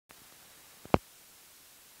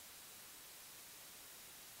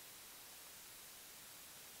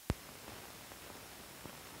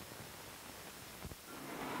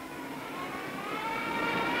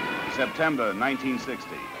September 1960,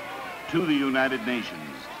 to the United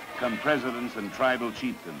Nations come presidents and tribal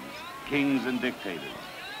chieftains, kings and dictators.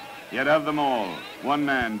 Yet of them all, one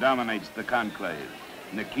man dominates the conclave,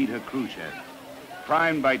 Nikita Khrushchev.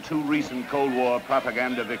 Primed by 2 recent Cold War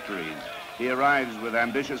propaganda victories, he arrives with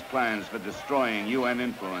ambitious plans for destroying UN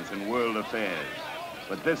influence in world affairs.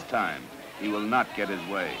 But this time, he will not get his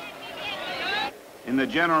way. In the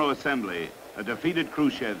General Assembly, a defeated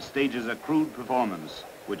Khrushchev stages a crude performance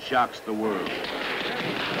which shocks the world.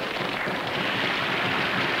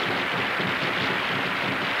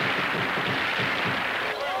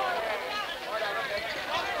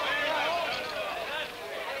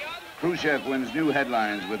 Khrushchev wins new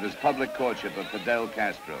headlines with his public courtship of Fidel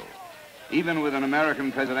Castro. Even with an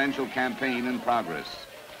American presidential campaign in progress,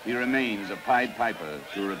 he remains a Pied Piper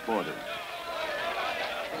to reporters.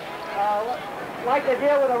 Like to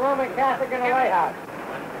deal with a Roman Catholic in the White House.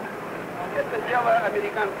 Это дело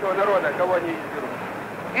американского народа, кого они изберут.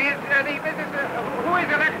 Who is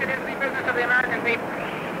elected is the business of the American people.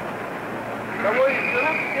 Кого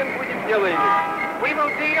изберут, с тем будем дело иметь. We will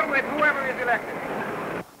deal with whoever is elected.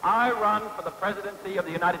 I run for the presidency of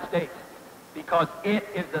the United States because it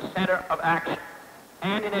is the center of action.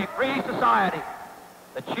 And in a free society,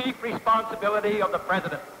 the chief responsibility of the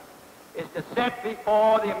president is to set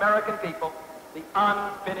before the American people the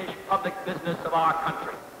unfinished public business of our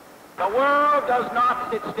country. The world does not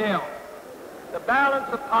sit still. The balance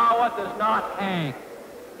of power does not hang.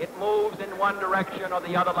 It moves in one direction or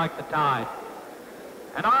the other like the tide.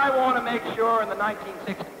 And I want to make sure in the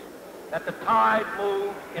 1960s that the tide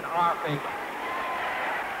moves in our favor.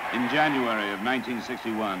 In January of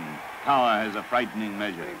 1961, power has a frightening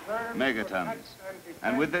measure, megatons.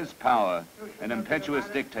 And with this power, an impetuous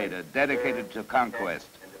dictator dedicated to conquest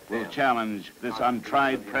will challenge this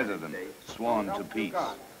untried president sworn to peace.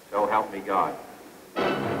 So help me God.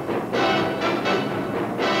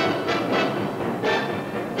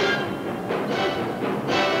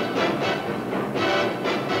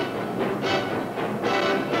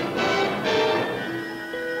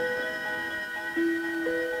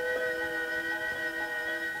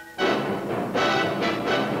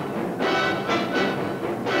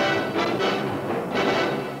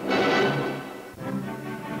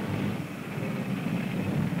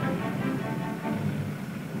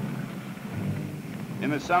 In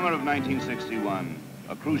the summer of 1961,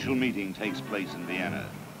 a crucial meeting takes place in Vienna.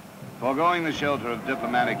 Foregoing the shelter of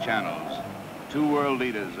diplomatic channels, 2 world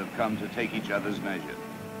leaders have come to take each other's measure.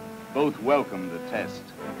 Both welcome the test.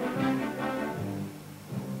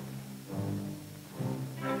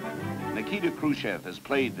 Nikita Khrushchev has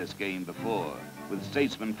played this game before, with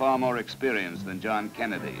statesmen far more experienced than John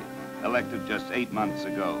Kennedy, elected just 8 months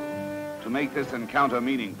ago. To make this encounter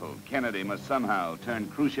meaningful, Kennedy must somehow turn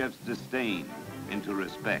Khrushchev's disdain into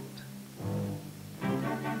respect.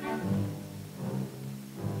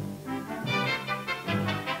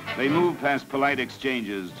 They move past polite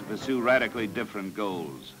exchanges to pursue radically different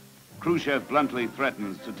goals. Khrushchev bluntly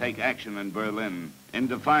threatens to take action in Berlin in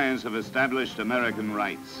defiance of established American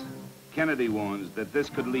rights. Kennedy warns that this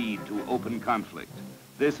could lead to open conflict.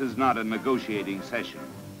 This is not a negotiating session.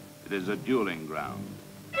 It is a dueling ground.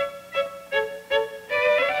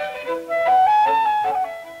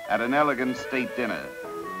 At an elegant state dinner,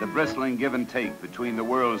 the bristling give and take between the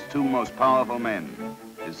world's 2 most powerful men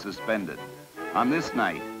is suspended. On this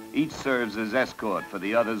night, each serves as escort for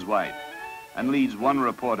the other's wife and leads one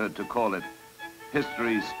reporter to call it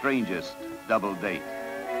history's strangest double date.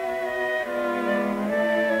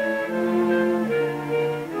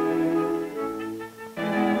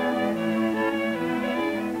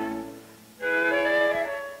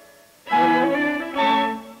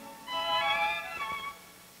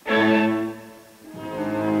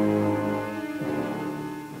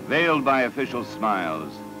 Veiled by official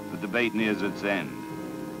smiles, the debate nears its end.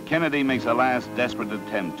 Kennedy makes a last desperate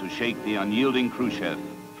attempt to shake the unyielding Khrushchev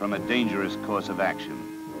from a dangerous course of action.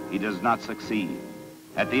 He does not succeed.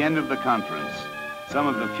 At the end of the conference, some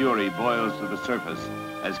of the fury boils to the surface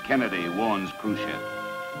as Kennedy warns Khrushchev.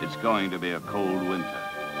 It's going to be a cold winter.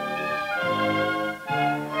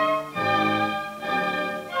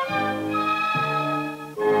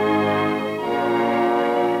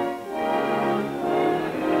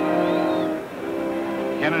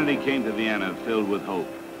 Kennedy came to Vienna filled with hope.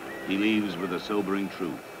 He leaves with a sobering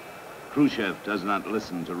truth. Khrushchev does not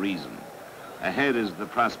listen to reason. Ahead is the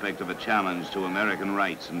prospect of a challenge to American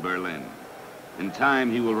rights in Berlin. In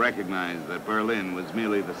time, he will recognize that Berlin was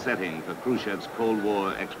merely the setting for Khrushchev's Cold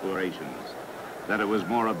War explorations, that it was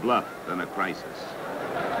more a bluff than a crisis.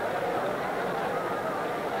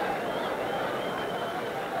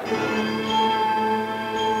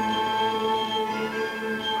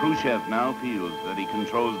 Khrushchev now feels that he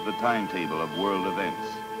controls the timetable of world events,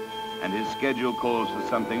 and his schedule calls for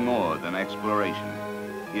something more than exploration.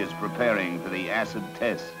 He is preparing for the acid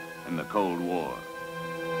test in the Cold War.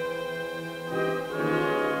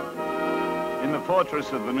 In the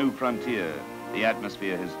fortress of the new frontier, the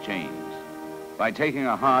atmosphere has changed. By taking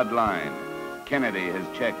a hard line, Kennedy has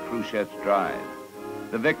checked Khrushchev's drive.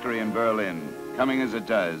 The victory in Berlin, coming as it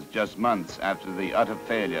does just months after the utter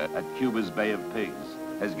failure at Cuba's Bay of Pigs,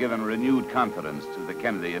 has given renewed confidence to the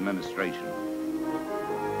Kennedy administration.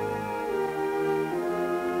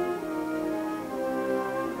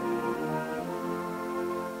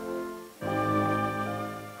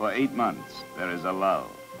 For 8 months, there is a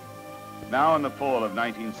lull. Now in the fall of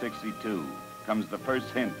 1962 comes the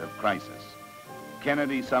first hint of crisis.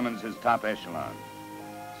 Kennedy summons his top echelon.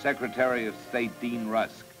 Secretary of State Dean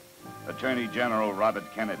Rusk, Attorney General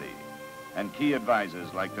Robert Kennedy, and key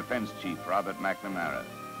advisors like Defense Chief Robert McNamara.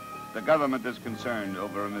 The government is concerned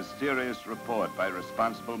over a mysterious report by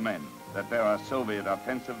responsible men that there are Soviet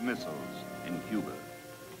offensive missiles in Cuba.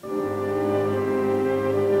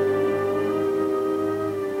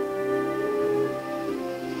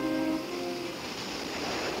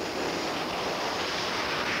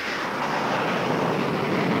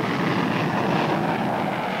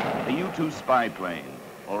 Spy plane,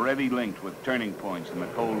 already linked with turning points in the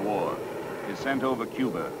Cold War, is sent over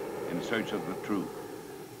Cuba in search of the truth.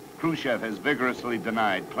 Khrushchev has vigorously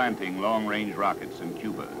denied planting long-range rockets in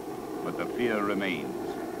Cuba, but the fear remains.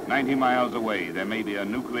 90 miles away, there may be a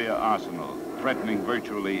nuclear arsenal threatening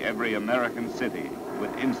virtually every American city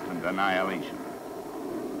with instant annihilation.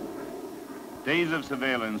 Days of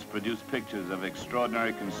surveillance produce pictures of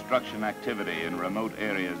extraordinary construction activity in remote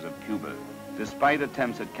areas of Cuba. Despite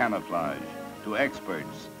attempts at camouflage, to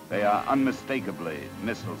experts, they are unmistakably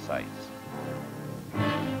missile sites.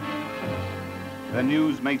 The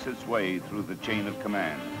news makes its way through the chain of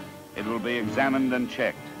command. It will be examined and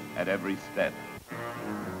checked at every step.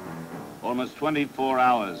 Almost 24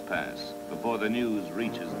 hours pass before the news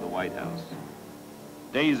reaches the White House.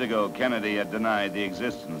 Days ago, Kennedy had denied the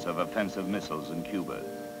existence of offensive missiles in Cuba.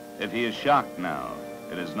 If he is shocked now,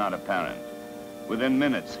 it is not apparent. Within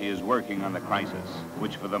minutes, he is working on the crisis,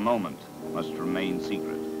 which for the moment must remain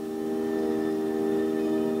secret.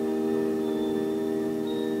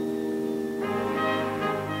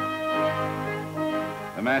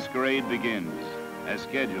 The masquerade begins. As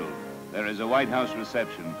scheduled, there is a White House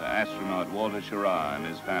reception for astronaut Walter Schirra and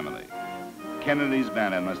his family. Kennedy's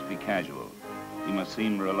manner must be casual. He must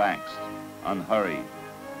seem relaxed, unhurried.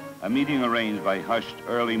 A meeting arranged by hushed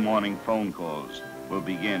early morning phone calls will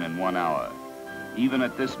begin in 1 hour. Even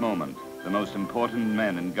at this moment, the most important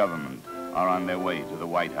men in government are on their way to the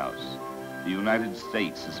White House. The United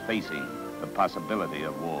States is facing the possibility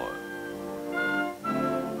of war.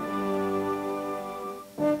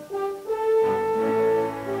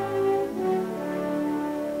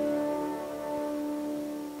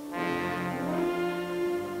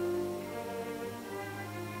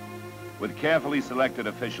 With carefully selected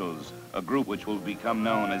officials, a group which will become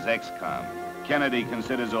known as XCOM, Kennedy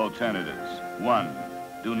considers alternatives. 1,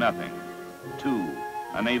 do nothing. 2,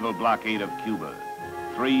 a naval blockade of Cuba.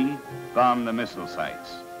 3, bomb the missile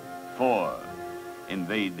sites. 4,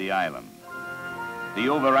 invade the island. The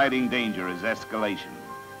overriding danger is escalation,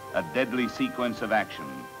 a deadly sequence of action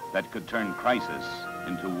that could turn crisis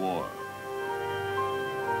into war.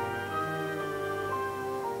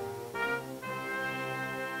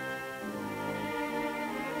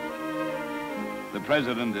 The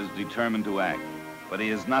president is determined to act, but he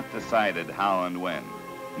has not decided how and when.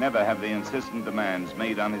 Never have the insistent demands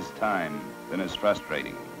made on his time been as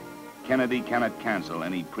frustrating. Kennedy cannot cancel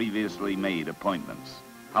any previously made appointments.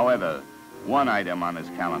 However, one item on his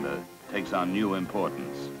calendar takes on new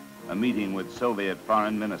importance, a meeting with Soviet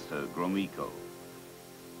Foreign Minister Gromyko.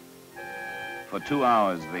 For 2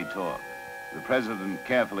 hours they talk, the president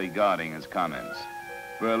carefully guarding his comments.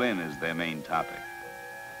 Berlin is their main topic.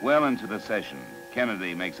 Well into the session,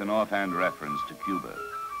 Kennedy makes an offhand reference to Cuba,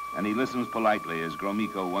 and he listens politely as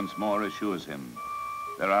Gromyko once more assures him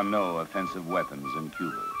there are no offensive weapons in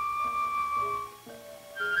Cuba.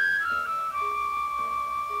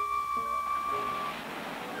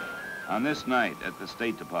 On this night at the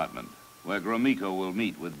State Department, where Gromyko will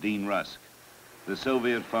meet with Dean Rusk, the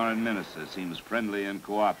Soviet foreign minister seems friendly and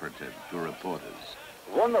cooperative to reporters.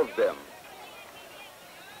 One of them,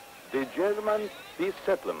 the German peace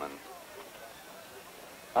settlement.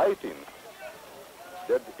 I think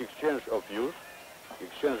that exchange of views,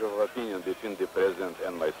 exchange of opinion between the president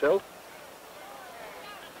and myself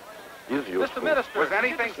is useful. Mr. Minister, was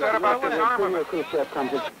anything said about disarmament?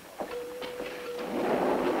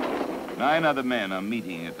 9 other men are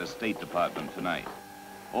meeting at the State Department tonight.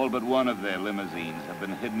 All but one of their limousines have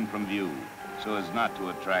been hidden from view so as not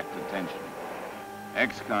to attract attention.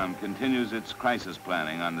 XCOM continues its crisis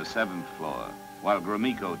planning on the 7th floor, while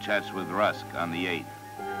Gromyko chats with Rusk on the 8th.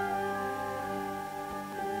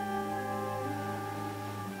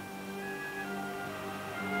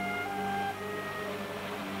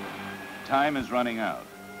 Time is running out.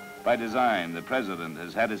 By design, the president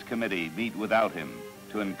has had his committee meet without him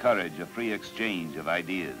to encourage a free exchange of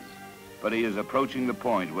ideas. But he is approaching the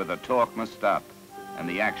point where the talk must stop and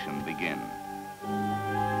the action begin.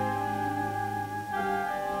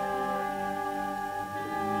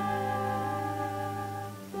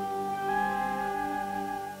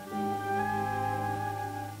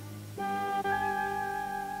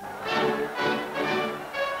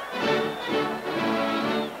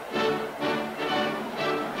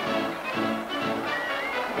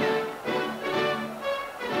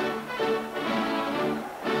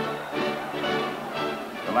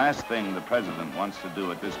 The last thing the president wants to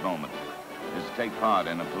do at this moment is take part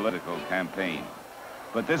in a political campaign.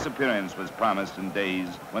 But this appearance was promised in days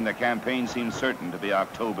when the campaign seemed certain to be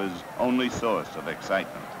October's only source of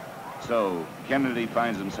excitement. So Kennedy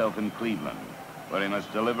finds himself in Cleveland, where he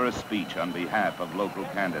must deliver a speech on behalf of local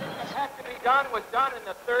candidates. What had to be done was done in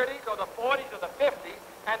the 30s or the 40s or the 50s,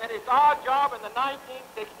 and that it's our job in the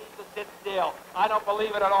 1960s to sit still. I don't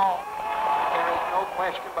believe it at all. There is no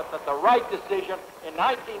question but that the right decision in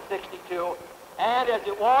 1962, and as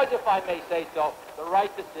it was, if I may say so, the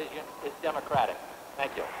right decision is democratic.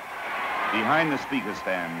 Thank you. Behind the speaker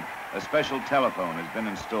stand, a special telephone has been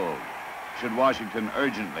installed, should Washington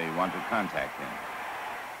urgently want to contact him.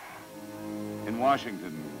 In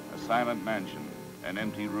Washington, a silent mansion, an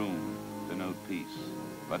empty room denote peace.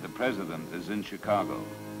 But the president is in Chicago,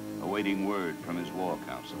 awaiting word from his war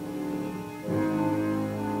council.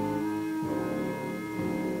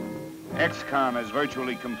 XCOM has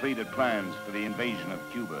virtually completed plans for the invasion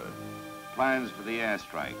of Cuba, plans for the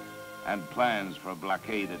airstrike, and plans for a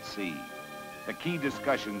blockade at sea. The key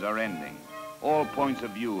discussions are ending. All points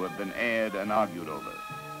of view have been aired and argued over.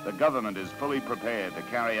 The government is fully prepared to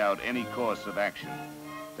carry out any course of action.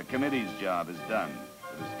 The committee's job is done.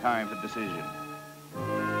 It is time for decision.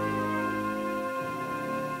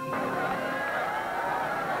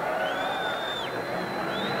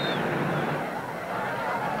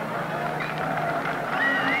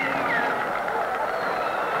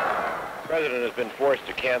 The president has been forced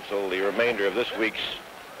to cancel the remainder of this week's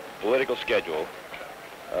political schedule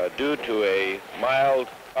due to a mild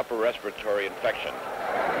upper respiratory infection.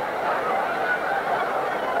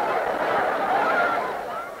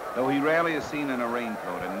 Though he rarely is seen in a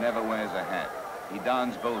raincoat and never wears a hat, he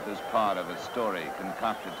dons both as part of a story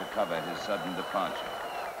concocted to cover his sudden departure.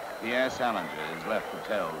 Pierre Salinger is left to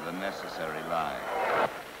tell the necessary lie.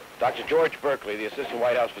 Dr. George Berkeley, the assistant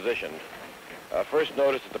White House physician, first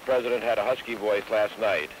noticed that the president had a husky voice last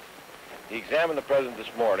night. He examined the president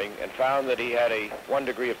this morning and found that he had a 1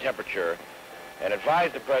 degree of temperature and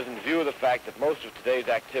advised the president, in view of the fact that most of today's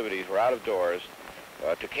activities were out of doors,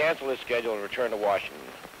 to cancel his schedule and return to Washington.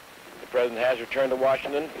 The president has returned to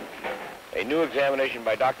Washington. A new examination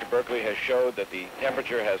by Dr. Berkeley has showed that the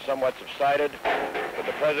temperature has somewhat subsided, but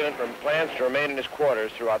the president plans to remain in his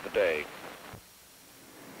quarters throughout the day.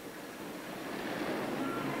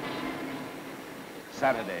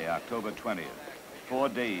 Saturday, October 20th, 4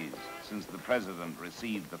 days since the president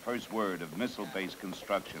received the first word of missile-based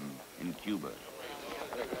construction in Cuba.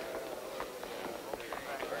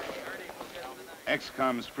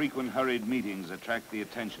 XCOM's frequent hurried meetings attract the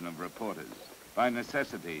attention of reporters. By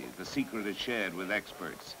necessity, the secret is shared with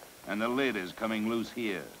experts, and the lid is coming loose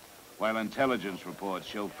here, while intelligence reports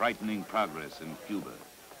show frightening progress in Cuba.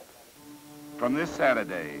 From this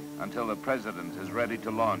Saturday until the president is ready to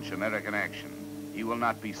launch American action, he will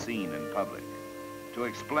not be seen in public. To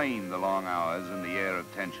explain the long hours and the air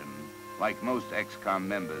of tension, like most XCOM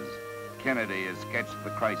members, Kennedy has sketched the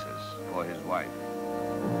crisis for his wife.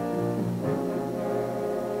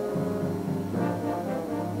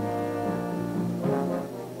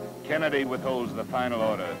 Kennedy withholds the final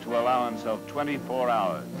order to allow himself 24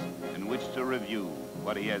 hours in which to review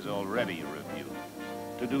what he has already reviewed.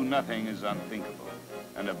 To do nothing is unthinkable,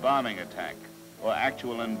 and a bombing attack or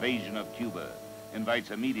actual invasion of Cuba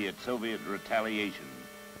invites immediate Soviet retaliation,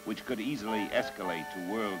 which could easily escalate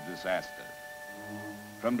to world disaster.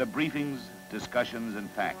 From debriefings, discussions, and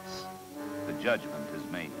facts, the judgment is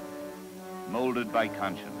made. Molded by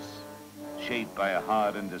conscience, shaped by a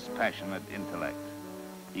hard and dispassionate intellect,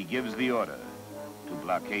 he gives the order to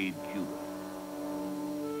blockade Cuba.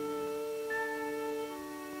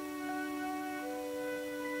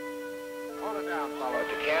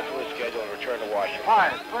 To cancel his schedule and return to Washington.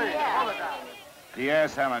 Quiet, please. Hold it down. Pierre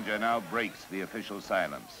Salinger now breaks the official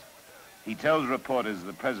silence. He tells reporters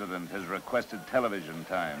the president has requested television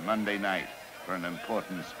time Monday night for an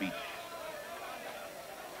important speech.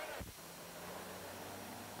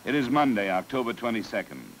 It is Monday, October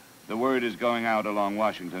 22nd. The word is going out along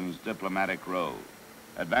Washington's diplomatic row.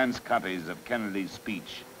 Advance copies of Kennedy's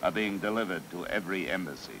speech are being delivered to every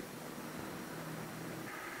embassy.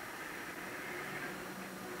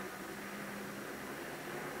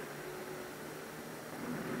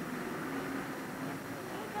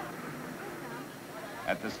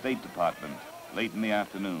 At the State Department, late in the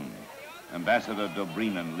afternoon, Ambassador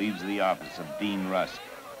Dobrynin leaves the office of Dean Rusk,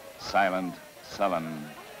 silent, sullen,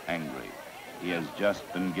 angry. He has just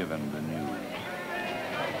been given the news.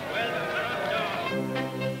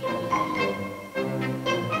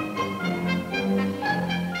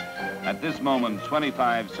 At this moment,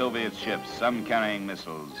 25 Soviet ships, some carrying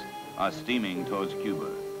missiles, are steaming towards Cuba.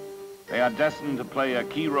 They are destined to play a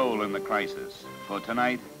key role in the crisis, for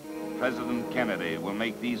tonight, President Kennedy will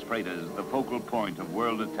make these freighters the focal point of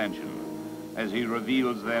world attention as he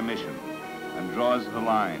reveals their mission and draws the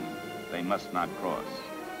line they must not cross.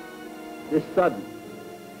 This sudden,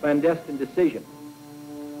 clandestine decision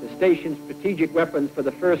to station strategic weapons for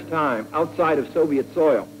the first time outside of Soviet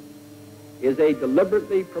soil is a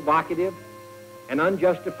deliberately provocative and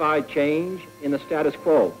unjustified change in the status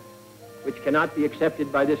quo, which cannot be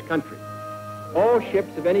accepted by this country. All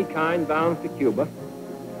ships of any kind bound for Cuba,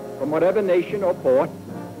 from whatever nation or port,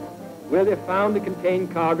 will, if found to contain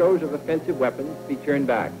cargoes of offensive weapons, be turned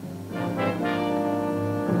back.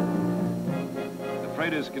 The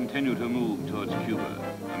freighters continue to move towards Cuba.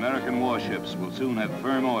 American warships will soon have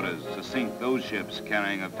firm orders to sink those ships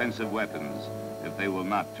carrying offensive weapons if they will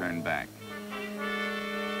not turn back.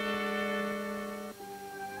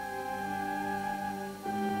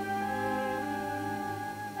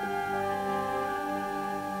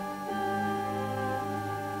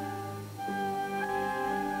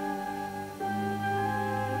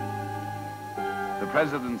 The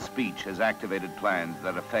President's speech has activated plans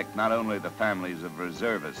that affect not only the families of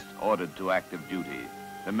reservists ordered to active duty,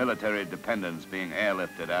 the military dependents being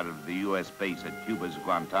airlifted out of the U.S. base at Cuba's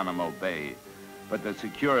Guantanamo Bay, but the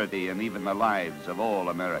security and even the lives of all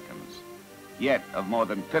Americans. Yet, of more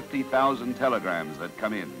than 50,000 telegrams that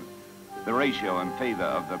come in, the ratio in favor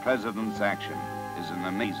of the President's action is an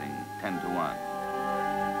amazing 10-to-1.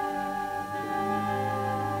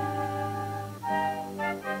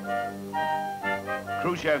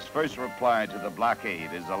 Khrushchev's first reply to the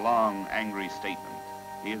blockade is a long, angry statement.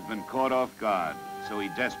 He has been caught off guard, so he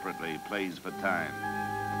desperately plays for time.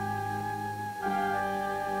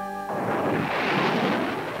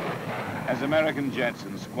 As American jets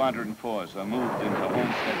and Squadron Force are moved into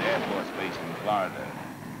Homestead Air Force Base in Florida,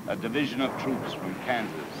 a division of troops from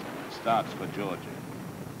Kansas starts for Georgia.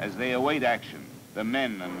 As they await action, the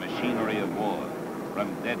men and machinery of war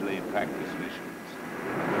run deadly practice missions.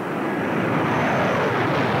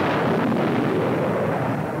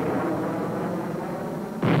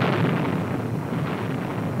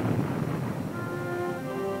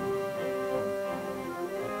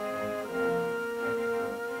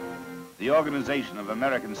 The Organization of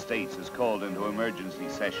American States is called into emergency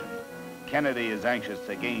session. Kennedy is anxious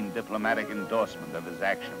to gain diplomatic endorsement of his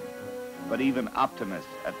action. But even optimists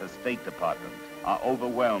at the State Department are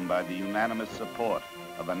overwhelmed by the unanimous support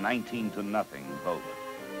of a 19-0 vote.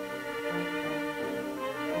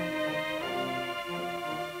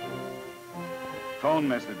 Phone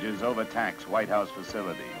messages overtax White House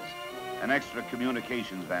facilities. An extra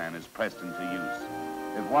communications van is pressed into use.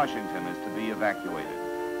 If Washington is to be evacuated,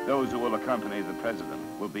 those who will accompany the president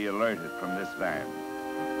will be alerted from this van.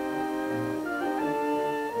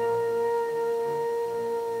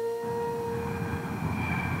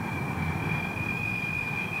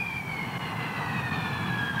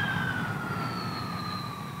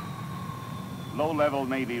 Low-level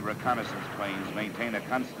Navy reconnaissance planes maintain a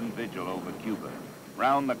constant vigil over Cuba.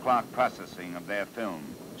 Round-the-clock processing of their film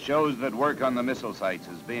shows that work on the missile sites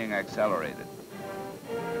is being accelerated.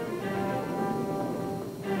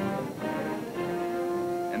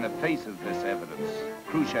 In the face of this evidence,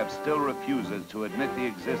 Khrushchev still refuses to admit the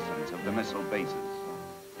existence of the missile bases.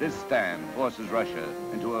 This stand forces Russia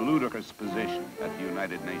into a ludicrous position at the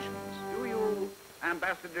United Nations. Do you,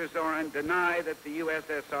 Ambassador Zorin, deny that the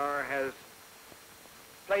USSR has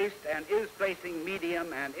placed and is placing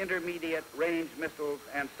medium and intermediate range missiles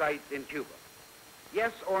and sites in Cuba?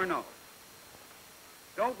 Yes or no?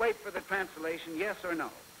 Don't wait for the translation, yes or no.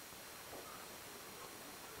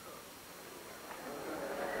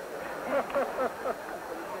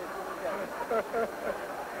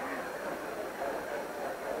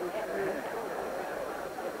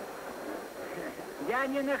 Я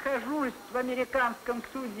не нахожусь в американском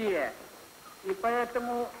суде, и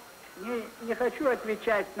поэтому не хочу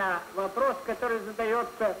отвечать на вопрос, который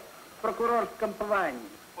задается в прокурорском плане.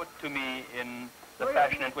 Put to me in the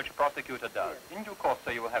fashion in which a prosecutor does. In due course,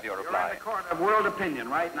 sir, you will have your You're in reply. the court of world opinion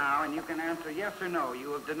right now, and you can answer yes or no.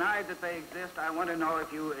 You have denied that they exist. I want to know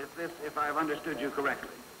if I've understood you correctly.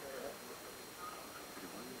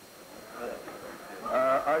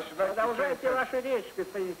 I should like to Продолжайте вашу речь,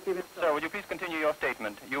 господин Стивенсон. Sir, will you please continue your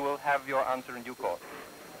statement? You will have your answer in due course.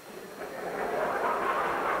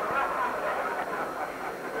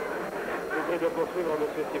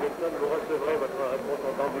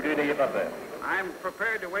 I'm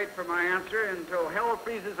prepared to wait for my answer until hell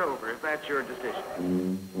freezes over, if that's your decision.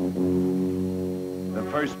 The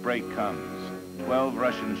first break comes. 12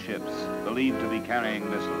 Russian ships, believed to be carrying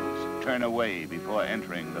missiles, turn away before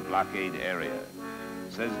entering the blockade area.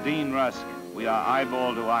 Says Dean Rusk, we are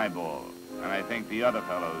eyeball to eyeball, and I think the other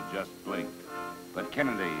fellow just blinked. But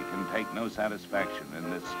Kennedy can take no satisfaction in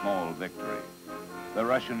this small victory. The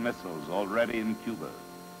Russian missiles already in Cuba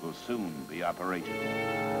will soon be operational.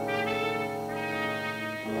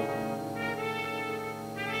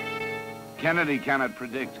 Kennedy cannot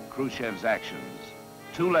predict Khrushchev's actions.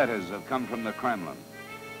 2 letters have come from the Kremlin.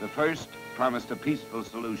 The first promised a peaceful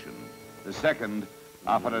solution. The second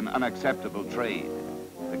offered an unacceptable trade,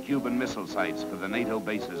 the Cuban missile sites for the NATO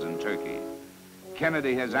bases in Turkey.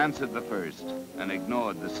 Kennedy has answered the first and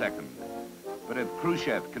ignored the second. But if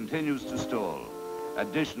Khrushchev continues to stall,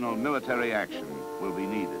 additional military action will be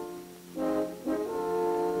needed.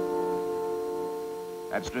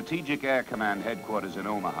 At Strategic Air Command headquarters in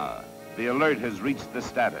Omaha, the alert has reached the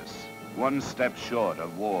status, 1 step short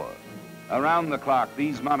of war. Around the clock,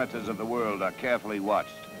 these monitors of the world are carefully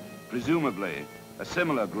watched. Presumably, a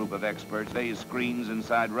similar group of experts lays screens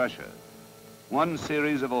inside Russia. 1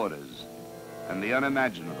 series of orders, and the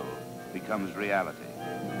unimaginable becomes reality.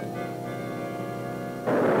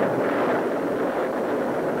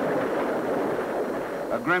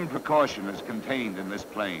 A grim precaution is contained in this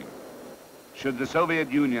plane. Should the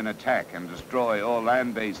Soviet Union attack and destroy all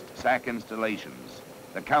land-based SAC installations,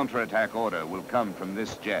 the counterattack order will come from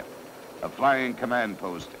this jet, a flying command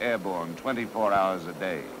post airborne 24 hours a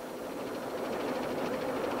day.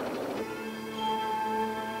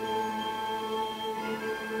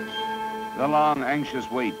 The long, anxious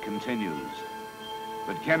wait continues.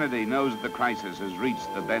 But Kennedy knows the crisis has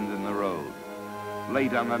reached the bend in the road.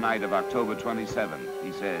 Late on the night of October 27th,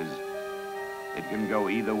 he says, it can go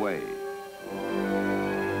either way.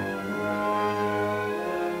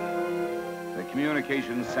 The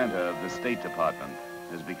communications center of the State Department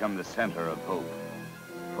has become the center of hope.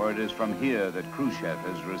 For it is from here that Khrushchev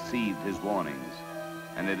has received his warnings,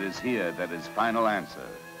 and it is here that his final answer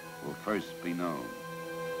will first be known.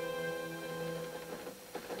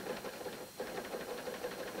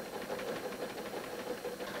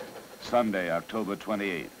 Sunday, October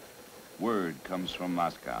 28th. Word comes from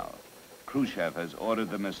Moscow. Khrushchev has ordered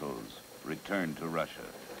the missiles returned to Russia.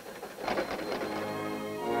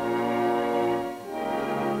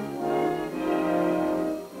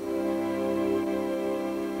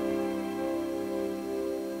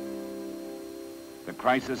 The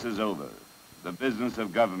crisis is over. The business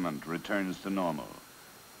of government returns to normal.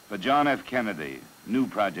 For John F. Kennedy, new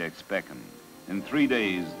projects beckon. In 3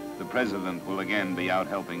 days, the president will again be out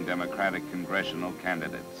helping Democratic congressional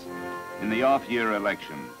candidates. In the off-year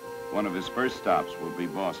election, one of his first stops will be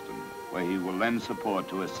Boston, where he will lend support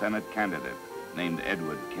to a Senate candidate named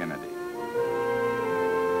Edward Kennedy.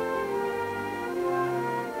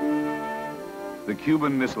 The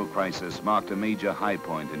Cuban Missile Crisis marked a major high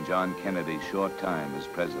point in John Kennedy's short time as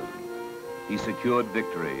president. He secured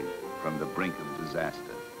victory from the brink of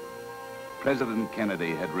disaster. President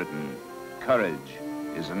Kennedy had written, "Courage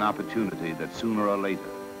is an opportunity that sooner or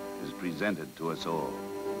later is presented to us all."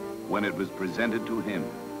 When it was presented to him,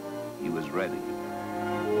 he was ready.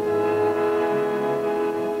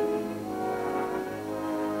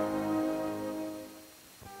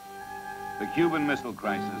 The Cuban Missile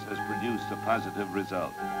Crisis has produced a positive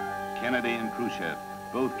result. Kennedy and Khrushchev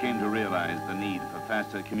both came to realize the need for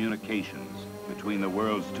faster communications between the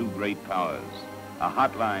world's 2 great powers. A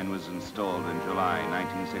hotline was installed in July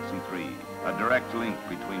 1963, a direct link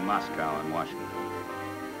between Moscow and Washington.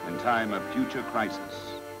 In time of future crisis,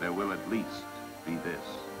 there will at least be this.